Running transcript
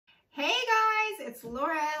Hey guys, it's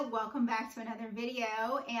Laura. Welcome back to another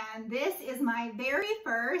video, and this is my very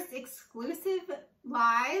first exclusive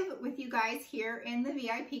live with you guys here in the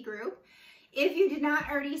VIP group. If you did not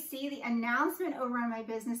already see the announcement over on my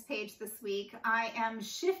business page this week, I am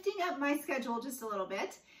shifting up my schedule just a little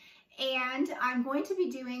bit, and I'm going to be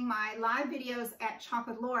doing my live videos at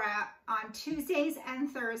Chocolate Laura on Tuesdays and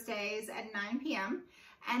Thursdays at 9 p.m.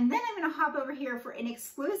 And then I'm going to hop over here for an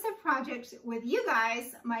exclusive project with you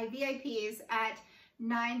guys, my VIPs, at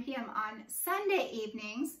 9 p.m. on Sunday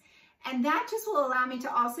evenings. And that just will allow me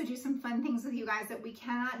to also do some fun things with you guys that we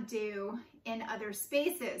cannot do in other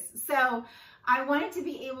spaces. So I wanted to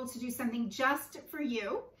be able to do something just for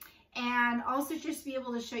you, and also just be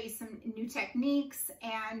able to show you some new techniques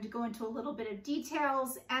and go into a little bit of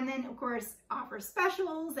details, and then of course offer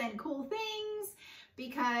specials and cool things,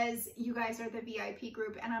 because you guys are the VIP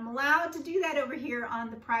group and I'm allowed to do that over here on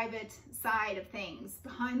the private side of things,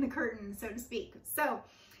 behind the curtain, so to speak. So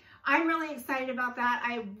I'm really excited about that.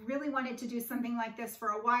 I really wanted to do something like this for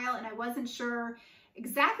a while, and I wasn't sure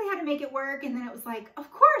exactly how to make it work. And then it was like, of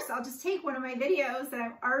course, I'll just take one of my videos that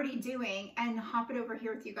I'm already doing and hop it over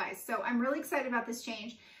here with you guys. So I'm really excited about this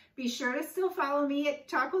change. Be sure to still follow me at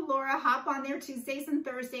Chocolate Laura. Hop on there Tuesdays and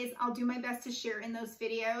Thursdays. I'll do my best to share in those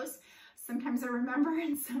videos. Sometimes I remember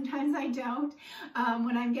and sometimes I don't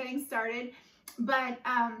when I'm getting started. But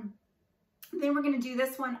then we're going to do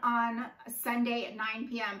this one on Sunday at 9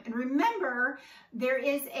 p.m. And remember, there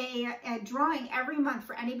is a drawing every month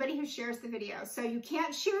for anybody who shares the video. So you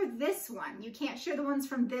can't share this one. You can't share the ones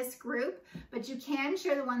from this group, but you can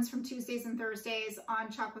share the ones from Tuesdays and Thursdays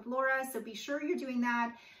on Chocolate Laura. So be sure you're doing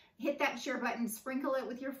that. Hit that share button, sprinkle it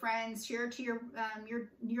with your friends, share it to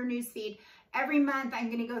your news feed. Every month I'm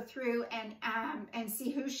going to go through and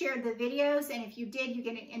see who shared the videos, and if you did, you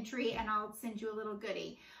get an entry and I'll send you a little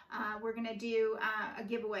goodie. We're going to do a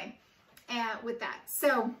giveaway with that.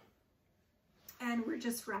 So, and we're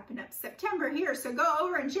just wrapping up September here, so go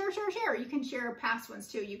over and share. You can share past ones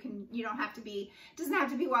too. You don't have to be, it doesn't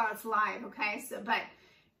have to be while it's live, okay? So, but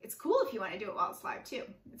it's cool if you want to do it while it's live too.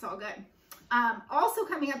 It's all good. Also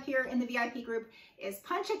coming up here in the VIP group is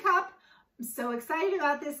Punch a Cup. I'm so excited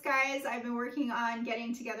about this, guys. I've been working on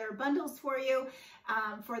getting together bundles for you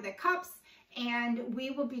for the cups, and we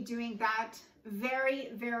will be doing that very,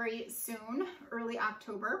 very soon, early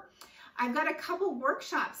October. I've got a couple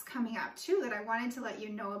workshops coming up too that I wanted to let you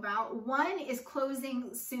know about. One is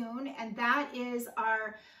closing soon, and that is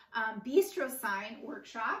our bistro sign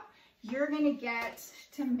workshop. You're going to get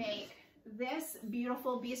to make this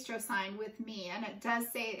beautiful bistro sign with me, and it does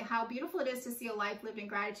say how beautiful it is to see a life lived in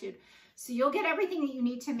gratitude. So you'll get everything that you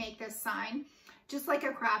need to make this sign, just like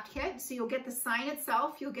a craft kit. So you'll get the sign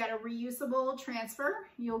itself, you'll get a reusable transfer,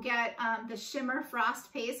 you'll get the shimmer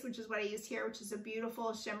frost paste, which is what I used here, which is a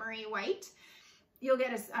beautiful shimmery white. You'll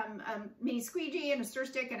get a mini squeegee and a stir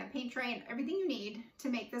stick and a paint tray and everything you need to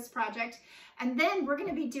make this project. And then we're going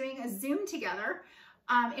to be doing a Zoom together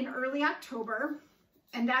in early October.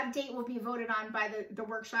 And that date will be voted on by the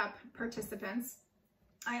workshop participants.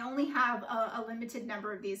 I only have a limited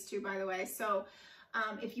number of these too, by the way. So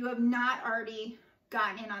if you have not already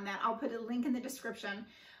gotten in on that, I'll put a link in the description.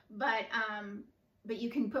 But you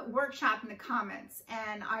can put workshop in the comments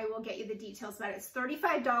and I will get you the details about it. It's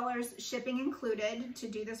 $35 shipping included to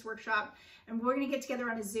do this workshop. And we're going to get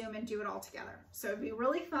together on a Zoom and do it all together. So it'd be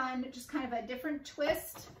really fun, just kind of a different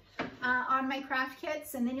twist on my craft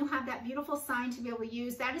kits. And then you'll have that beautiful sign to be able to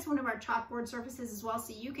use. That is one of our chalkboard surfaces as well.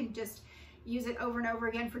 So you can just use it over and over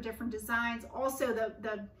again for different designs. Also,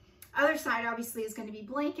 the other side obviously is going to be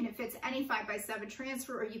blank, and it fits any 5x7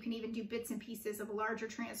 transfer, or you can even do bits and pieces of a larger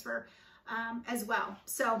transfer as well.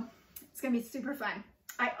 So it's going to be super fun.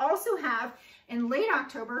 I also have in late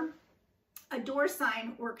October a door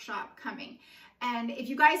sign workshop coming. And if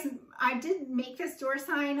you guys, I did make this door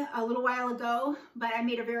sign a little while ago, but I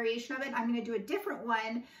made a variation of it. I'm going to do a different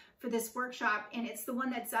one for this workshop, and it's the one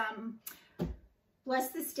that's Bless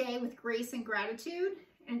this day with grace and gratitude.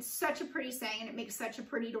 And it's such a pretty saying, and it makes such a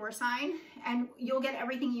pretty door sign. And you'll get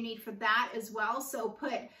everything you need for that as well. So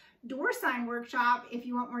put door sign workshop if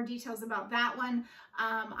you want more details about that one.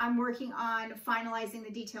 I'm working on finalizing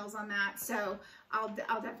the details on that. So I'll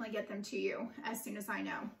definitely get them to you as soon as I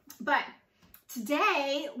know. But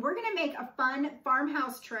today we're going to make a fun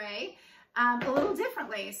farmhouse tray a little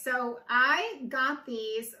differently. So I got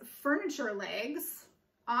these furniture legs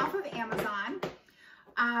off of Amazon.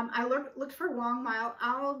 I looked for a long while.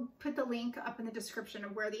 I'll put the link up in the description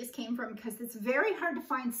of where these came from, because it's very hard to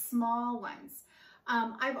find small ones.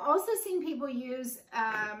 I've also seen people use,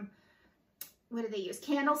 what do they use?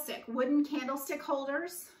 Candlestick, wooden candlestick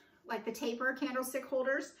holders, like the taper candlestick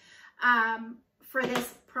holders. for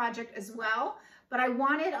this project as well. But I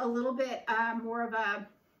wanted a little bit more of a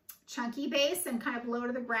chunky base and kind of low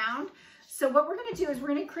to the ground. So what we're going to do is we're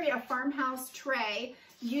going to create a farmhouse tray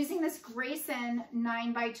using this Greyson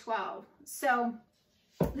 9x12. So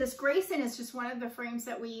this Greyson is just one of the frames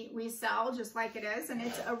that we sell just like it is, and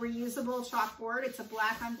it's a reusable chalkboard. It's a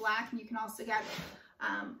black on black, and you can also get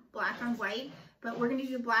black on white, but we're going to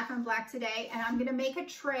do black on black today, and I'm going to make a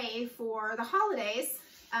tray for the holidays.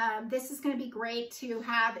 This is going to be great to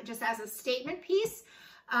have just as a statement piece,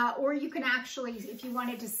 or you can actually, if you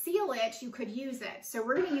wanted to seal it, you could use it. So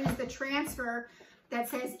we're going to use the transfer that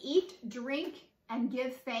says eat, drink, and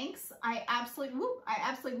give thanks. I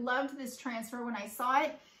absolutely loved this transfer when I saw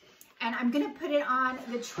it, and I'm gonna put it on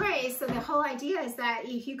the tray. So the whole idea is that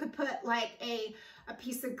if you could put like a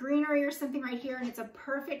piece of greenery or something right here, and it's a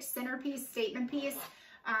perfect centerpiece, statement piece,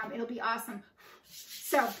 it'll be awesome.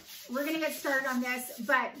 So we're gonna get started on this,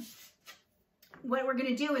 but what we're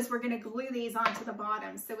gonna do is we're gonna glue these onto the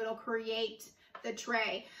bottom so it'll create the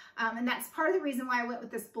tray. And that's part of the reason why I went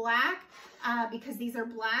with this black, because these are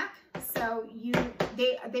black. So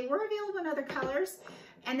they were available in other colors.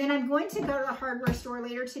 And then I'm going to go to the hardware store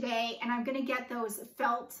later today, and I'm going to get those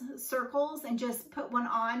felt circles and just put one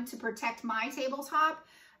on to protect my tabletop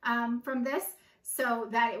from this, so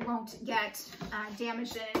that it won't get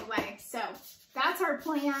damaged in any way. So that's our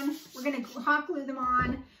plan. We're going to hot glue them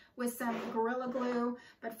on with some Gorilla Glue.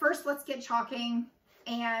 But first, let's get chalking,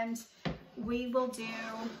 and we will do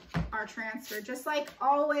our transfer. Just like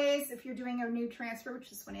always, if you're doing a new transfer, which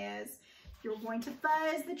this one is, you're going to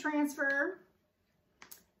fuzz the transfer.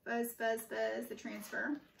 Fuzz, fuzz, fuzz the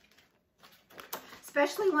transfer.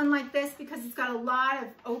 Especially one like this, because it's got a lot of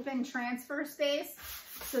open transfer space.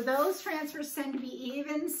 So those transfers tend to be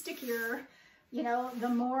even stickier. You know, the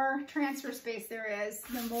more transfer space there is,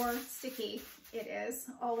 the more sticky it is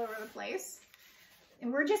all over the place.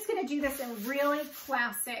 And we're just gonna do this in really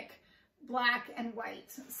classic black and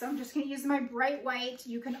white. So I'm just going to use my bright white.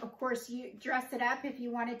 You can, of course, dress it up if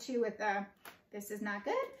you wanted to with this is not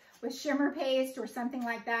good, with shimmer paste or something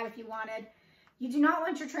like that if you wanted. You do not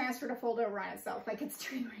want your transfer to fold over on itself like it's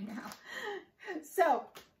doing right now. So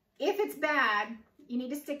if it's bad, you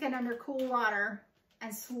need to stick it under cool water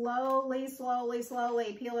and slowly, slowly,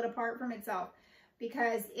 slowly peel it apart from itself.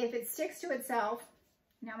 Because if it sticks to itself,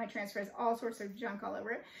 now my transfer has all sorts of junk all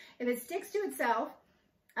over it. If it sticks to itself,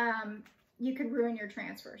 you could ruin your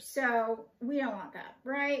transfer. So we don't want that,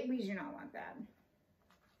 right? We do not want that.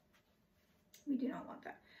 We do not want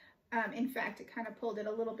that. In fact, it kind of pulled it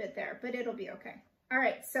a little bit there, but it'll be okay. All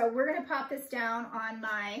right, so we're gonna pop this down on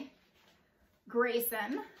my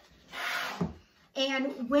Greyson.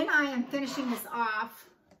 And when I am finishing this off,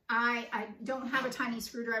 I don't have a tiny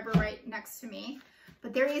screwdriver right next to me,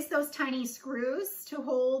 but there is those tiny screws to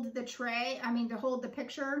hold the tray, to hold the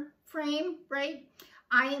picture frame, right?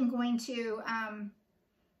 I am going to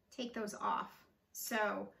take those off.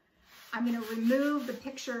 So I'm going to remove the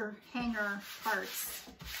picture hanger parts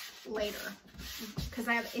later, because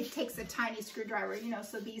it takes a tiny screwdriver, you know,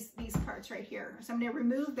 so these parts right here. So I'm going to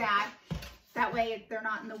remove that. That way they're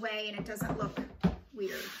not in the way and it doesn't look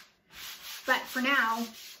weird. But for now,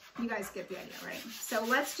 you guys get the idea, right? So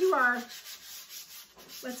let's do our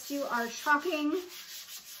chalking,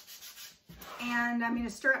 and I'm going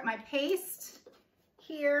to stir up my paste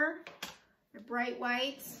here, the bright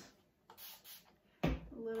white, a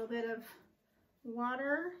little bit of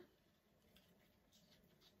water.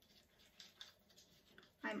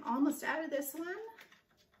 I'm almost out of this one.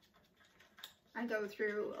 I go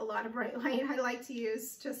through a lot of bright white. I like to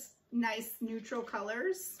use just nice neutral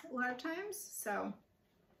colors a lot of times, so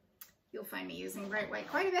you'll find me using bright white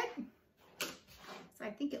quite a bit. So I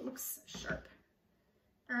think it looks sharp.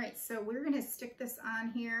 All right, so we're gonna stick this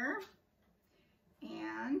on here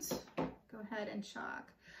and go ahead and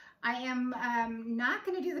chalk. I am not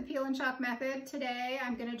gonna do the peel and chalk method today.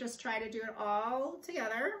 I'm gonna just try to do it all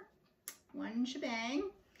together, one shebang,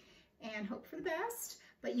 and hope for the best.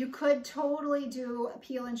 But you could totally do a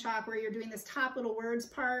peel and chalk where you're doing this top little words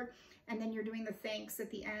part and then you're doing the thanks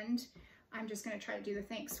at the end. I'm just gonna try to do the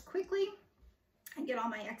thanks quickly and get all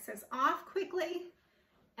my excess off quickly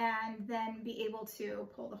and then be able to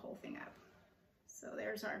pull the whole thing up. So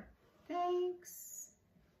there's our thanks.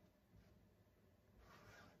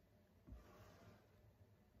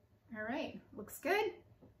 All right, looks good.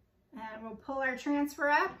 And we'll pull our transfer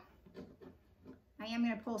up. I am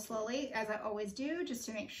going to pull slowly, as I always do, just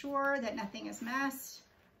to make sure that nothing is messed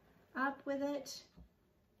up with it.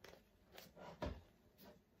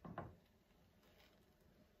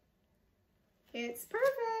 It's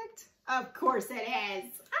perfect. Of course it is.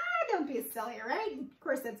 Don't be silly, right? Of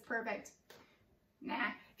course it's perfect.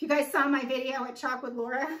 Nah. If you guys saw my video at Chalk with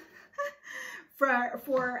Laura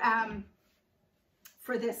for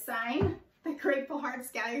this sign, the Grateful Hearts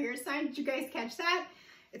Gather Here sign, did you guys catch that?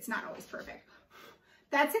 It's not always perfect.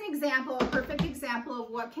 That's an example, a perfect example of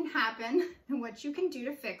what can happen and what you can do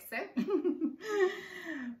to fix it.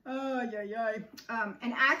 Oh, yeah.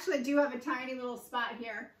 And actually I do have a tiny little spot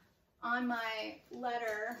here on my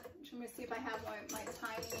letter. I'm going to see if I have my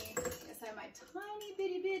tiny, yes, I have my tiny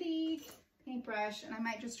bitty paintbrush, and I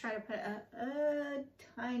might just try to put a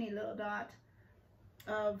tiny little dot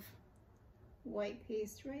of white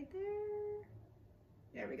paste right there.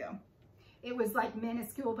 There we go. It was like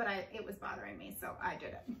minuscule, but it was bothering me, so I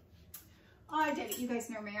did it. I did it. You guys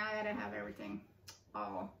know me. I gotta have everything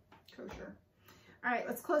all kosher. All right,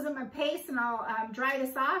 let's close up my paste, and I'll dry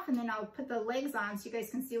this off, and then I'll put the legs on so you guys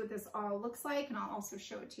can see what this all looks like, and I'll also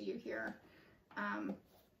show it to you here.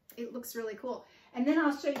 It looks really cool. And then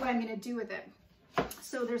I'll show you what I'm gonna do with it.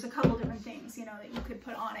 So there's a couple different things, you know, that you could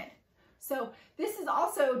put on it. So this is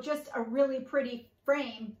also just a really pretty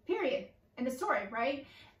frame, period, in the story, right?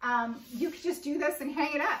 You could just do this and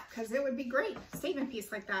hang it up because it would be great, statement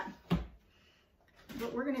piece like that.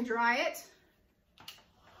 But we're gonna dry it.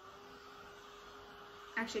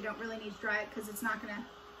 Actually, don't really need to dry it because it's not gonna,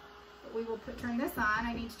 but we will turn this on.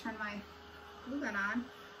 I need to turn my glue gun on.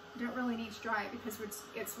 I don't really need to dry it because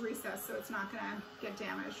it's recessed, so it's not gonna get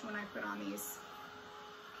damaged when I put on these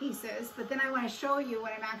pieces. But then I wanna show you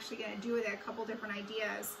what I'm actually gonna do with it, a couple different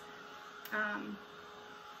ideas.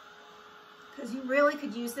 Because you really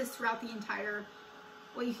could use this throughout the entire,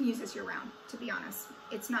 well, you can use this year round, to be honest.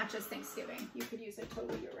 It's not just Thanksgiving. You could use it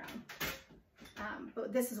totally year round.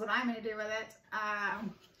 But this is what I'm gonna do with it.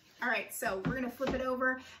 All right, so we're gonna flip it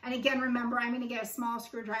over. And again, remember, I'm gonna get a small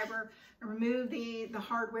screwdriver and remove the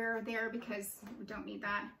hardware there because we don't need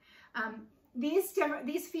that.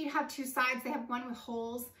 These feet have two sides. They have one with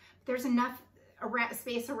holes. There's enough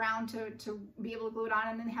space around to be able to glue it on,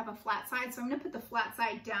 and then they have a flat side. So I'm gonna put the flat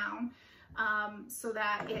side down so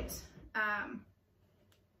that it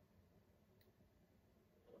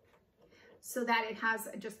has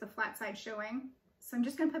just the flat side showing. So I'm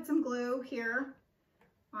just gonna put some glue here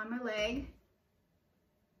on my leg,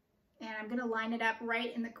 and I'm gonna line it up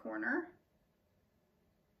right in the corner.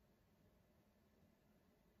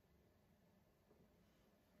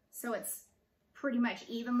 So it's pretty much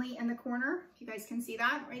evenly in the corner. If you guys can see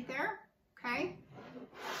that right there, okay?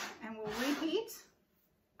 And we'll repeat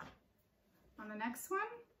on the next one.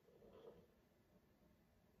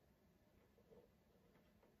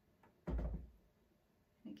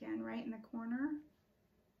 Again, right in the corner.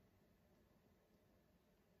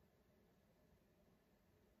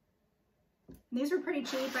 And these were pretty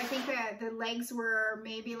cheap. I think that the legs were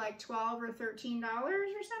maybe like $12 or $13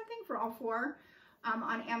 or something for all four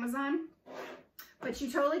on Amazon. But you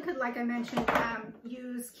totally could, like I mentioned,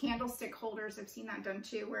 use candlestick holders. I've seen that done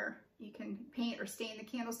too, where you can paint or stain the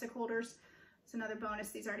candlestick holders. It's another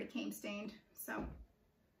bonus. These already came stained. So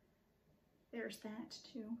there's that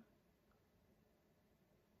too.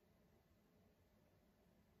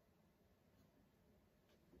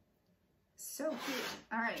 So cute.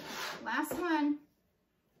 All right, last one.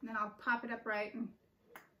 And then I'll pop it up right and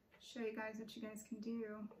show you guys what you guys can do.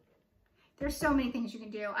 There's so many things you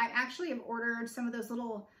can do. I actually have ordered some of those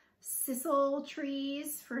little sisal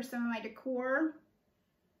trees for some of my decor.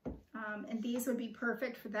 And these would be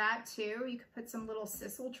perfect for that too. You could put some little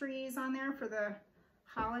sisal trees on there for the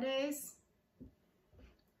holidays,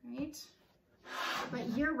 right? But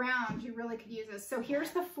year round, you really could use this. So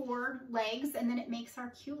here's the 4 legs, and then it makes our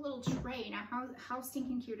cute little tray. Now, how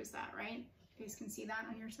stinking cute is that, right? You guys can see that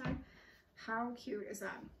on your side. How cute is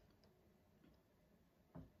that?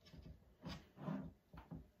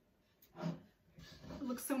 It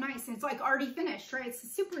looks so nice, and it's like already finished, right? It's a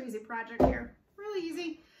super easy project here, really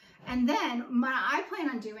easy. And then what I plan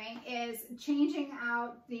on doing is changing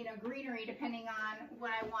out, you know, greenery depending on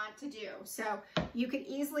what I want to do. So you could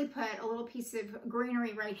easily put a little piece of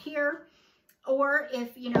greenery right here. Or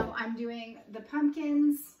if, you know, I'm doing the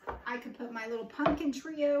pumpkins, I could put my little pumpkin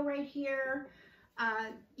trio right here,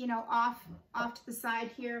 you know, off to the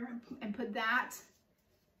side here and put that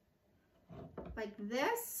like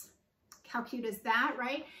this. How cute is that,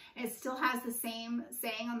 right? And it still has the same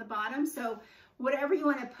saying on the bottom. So whatever you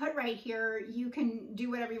want to put right here, you can do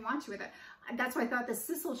whatever you want to with it. That's why I thought the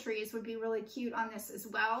sisal trees would be really cute on this as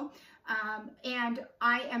well. And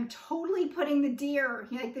I am totally putting the deer,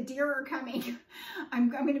 like the deer are coming. I'm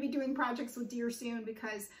going to be doing projects with deer soon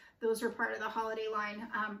because those are part of the holiday line.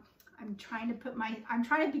 I'm trying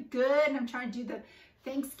to be good, and I'm trying to do the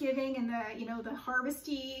Thanksgiving and the, you know, the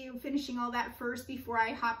harvesty, finishing all that first before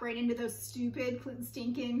I hop right into those stupid,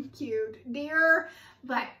 stinking cute deer.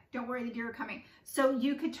 But don't worry, the deer are coming. So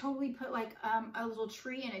you could totally put like a little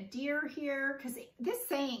tree and a deer here, because this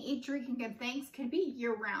saying, eat, drink, and give thanks, could be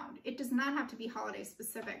year round. It does not have to be holiday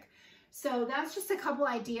specific. So that's just a couple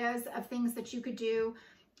ideas of things that you could do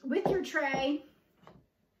with your tray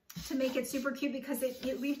to make it super cute, because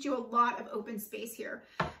it leaves you a lot of open space here.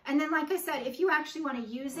 And then, like I said, if you actually want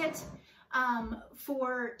to use it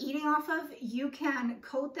for eating off of, you can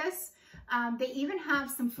coat this. They even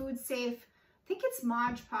have some food safe, I think it's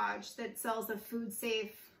Mod Podge that sells a food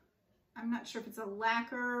safe, I'm not sure if it's a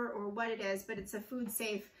lacquer or what it is, but it's a food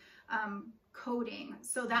safe coating.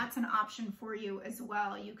 So that's an option for you as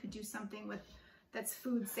well. You could do something with that's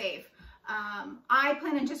food safe. I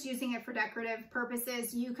plan on just using it for decorative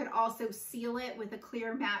purposes. You could also seal it with a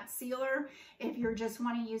clear matte sealer if you're just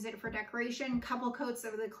wanting to use it for decoration. Couple coats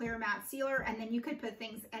of the clear matte sealer, and then you could put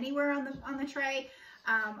things anywhere on the tray.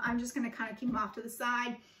 I'm just going to kind of keep them off to the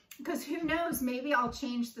side, because who knows, maybe I'll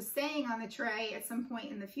change the saying on the tray at some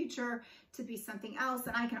point in the future to be something else,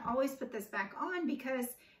 and I can always put this back on because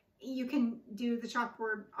you can do the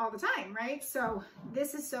chalkboard all the time, right? So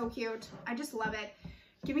this is so cute. I just love it.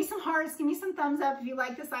 Give me some hearts, give me some thumbs up if you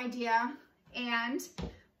like this idea. And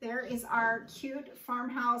there is our cute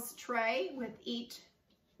farmhouse tray with eat,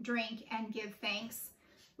 drink, and give thanks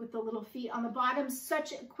with the little feet on the bottom.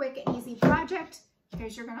 Such a quick and easy project. You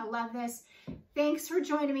guys are gonna love this. Thanks for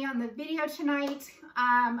joining me on the video tonight.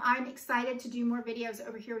 I'm excited to do more videos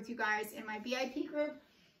over here with you guys in my VIP group.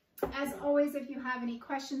 As always, if you have any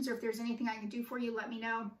questions or if there's anything I can do for you, let me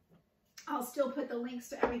know. I'll still put the links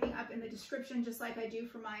to everything up in the description, just like I do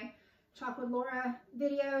for my Chocolate Laura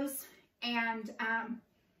videos. And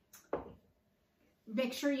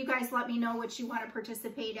make sure you guys let me know what you want to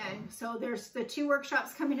participate in. So there's the 2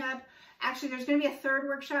 workshops coming up. Actually, there's going to be a 3rd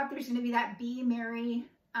workshop. There's going to be that Be Merry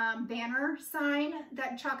banner sign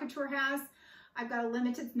that Couture has. I've got a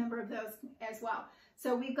limited number of those as well.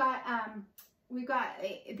 So we've got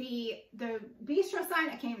the bistro sign.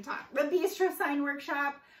 I can't even talk. The bistro sign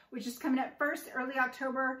workshop, which is coming up first, early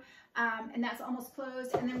October, and that's almost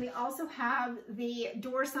closed. And then we also have the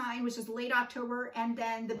door sign, which is late October, and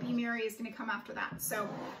then the Be Merry is going to come after that. So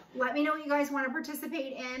let me know what you guys want to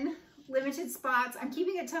participate in. Limited spots. I'm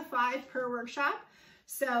keeping it to 5 per workshop,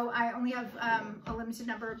 so I only have a limited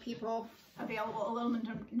number of people available, a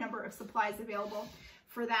limited number of supplies available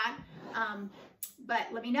for that. But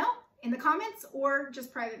let me know in the comments or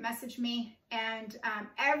just private message me. And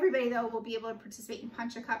everybody, though, will be able to participate in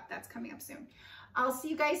Punch a Cup. That's coming up soon. I'll see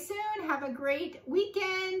you guys soon. Have a great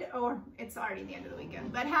weekend, or it's already the end of the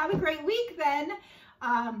weekend, but have a great week then.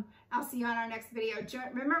 I'll see you on our next video.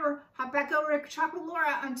 Remember, hop back over to Chocolate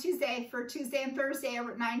Laura on Tuesday for Tuesday and Thursday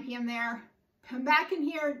over at 9 p.m. there. Come back in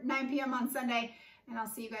here 9 p.m. on Sunday, and I'll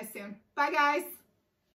see you guys soon. Bye, guys.